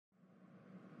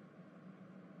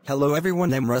Hello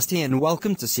everyone, I'm Rusty and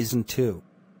welcome to Season 2.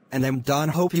 And I'm Don,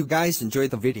 hope you guys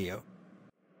enjoyed the video.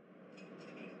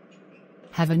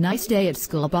 Have a nice day at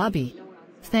school, Bobby.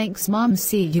 Thanks, Mom.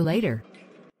 See you later.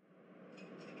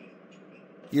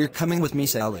 You're coming with me,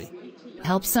 Sally.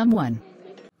 Help someone.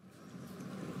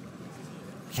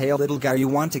 Hey little guy, you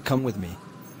want to come with me?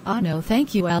 Oh no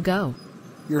thank you, I'll go.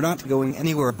 You're not going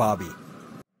anywhere, Bobby.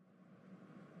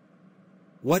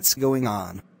 What's going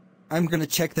on? I'm gonna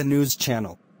check the news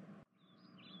channel.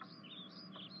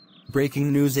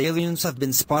 Breaking news: aliens have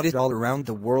been spotted all around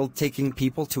the world taking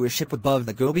people to a ship above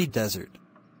the Gobi Desert.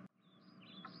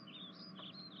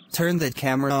 Turn that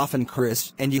camera off, and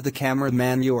Chris, and you the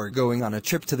cameraman, you're going on a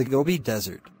trip to the Gobi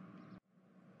Desert.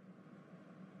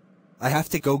 I have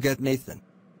to go get Nathan.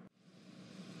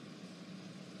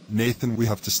 Nathan, we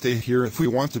have to stay here if we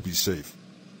want to be safe.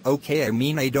 Okay, I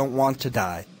mean I don't want to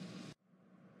die.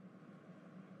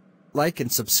 Like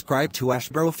and subscribe to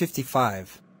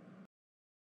Ashbro55.